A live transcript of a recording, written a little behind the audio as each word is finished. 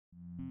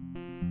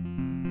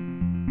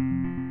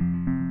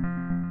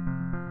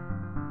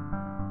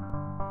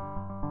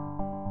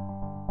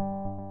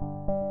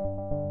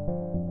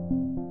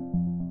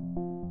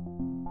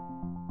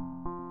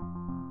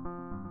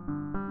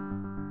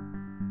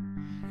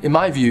In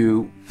my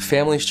view,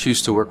 families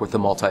choose to work with the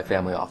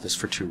multifamily office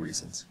for two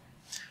reasons.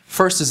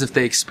 First is if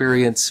they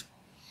experience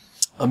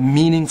a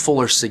meaningful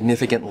or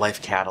significant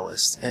life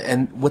catalyst.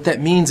 And what that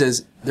means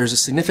is there's a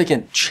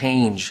significant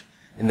change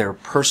in their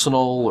personal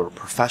or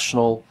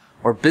professional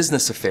or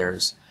business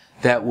affairs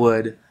that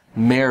would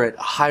merit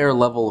a higher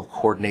level of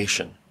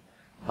coordination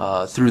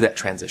through that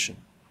transition.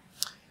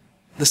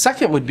 The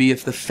second would be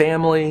if the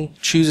family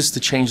chooses to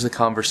change the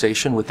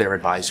conversation with their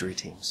advisory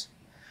teams.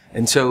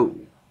 And so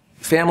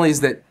families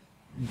that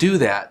do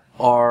that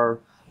are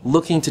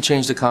looking to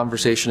change the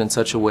conversation in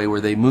such a way where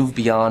they move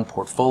beyond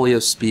portfolio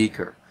speak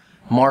or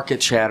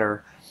market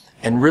chatter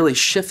and really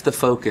shift the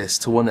focus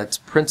to one that's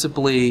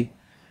principally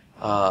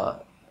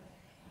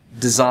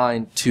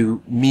designed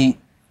to meet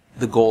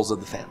the goals of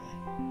the family.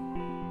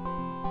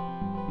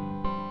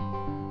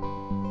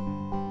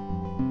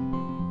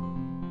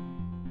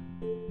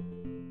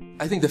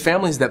 I think the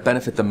families that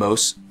benefit the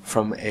most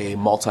from a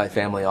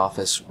multifamily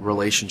office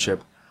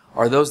relationship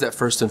are those that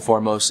first and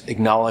foremost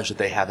acknowledge that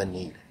they have a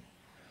need.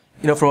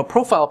 You know, from a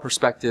profile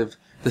perspective,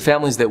 the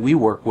families that we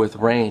work with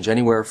range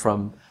anywhere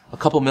from a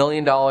couple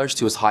 $1,000,000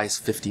 to as high as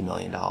 $50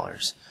 million.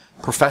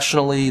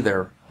 Professionally,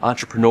 they're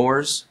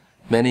entrepreneurs.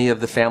 Many of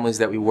the families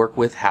that we work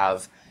with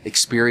have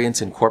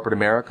experience in corporate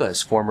America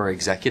as former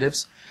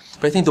executives.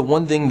 But I think the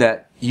one thing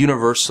that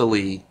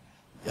universally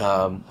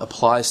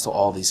applies to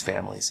all these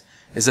families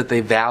is that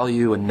they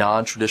value a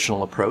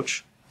non-traditional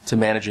approach to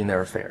managing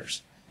their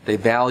affairs. They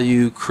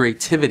value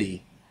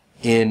creativity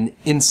in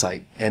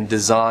insight and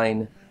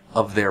design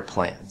of their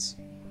plans.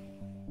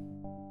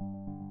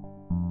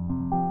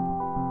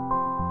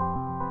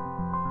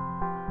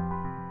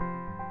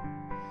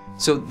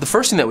 So the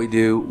first thing that we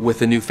do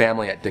with a new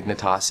family at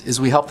Dignitas is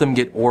we help them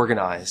get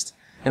organized,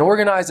 and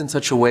organized in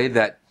such a way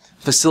that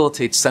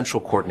facilitates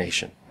central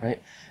coordination,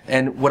 right?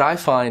 And what I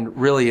find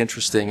really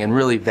interesting and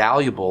really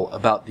valuable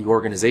about the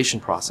organization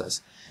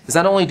process is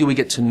not only do we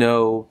get to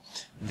know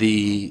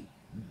the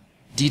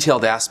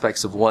detailed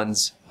aspects of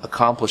one's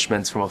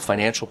accomplishments from a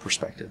financial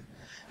perspective,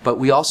 but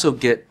we also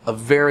get a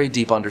very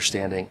deep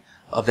understanding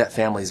of that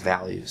family's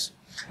values.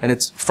 And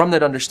it's from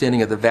that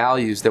understanding of the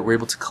values that we're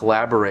able to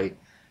collaborate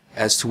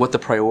as to what the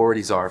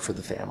priorities are for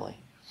the family.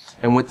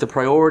 And with the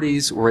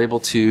priorities, we're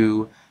able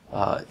to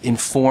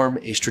inform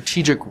a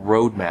strategic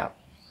roadmap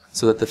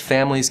so that the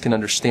families can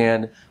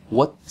understand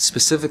what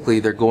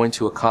specifically they're going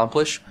to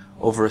accomplish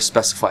over a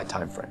specified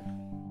time frame.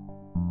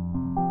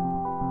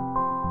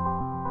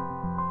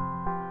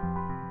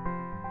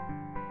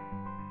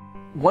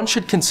 One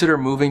should consider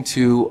moving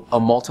to a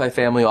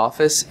multifamily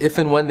office if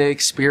and when they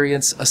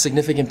experience a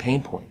significant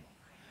pain point.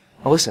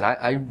 Now listen,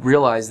 I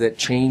realize that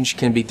change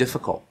can be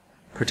difficult,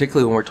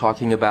 particularly when we're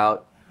talking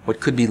about what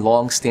could be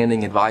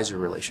long-standing advisory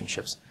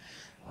relationships.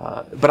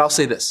 But I'll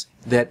say this,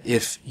 that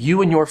if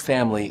you and your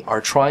family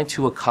are trying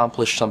to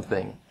accomplish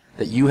something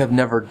that you have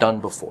never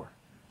done before,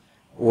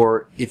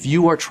 or if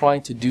you are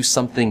trying to do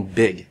something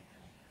big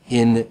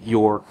in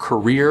your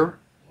career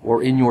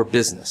or in your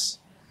business,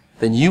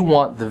 then you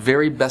want the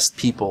very best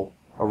people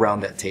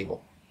around that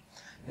table.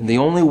 And the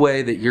only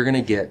way that you're going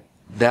to get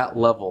that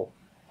level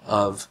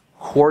of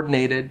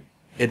coordinated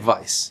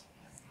advice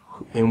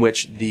in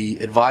which the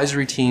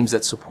advisory teams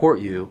that support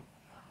you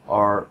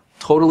are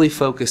totally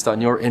focused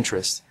on your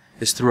interests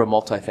is through a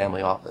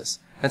multifamily office,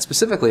 and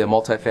specifically a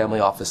multifamily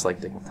office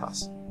like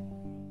Dignitas.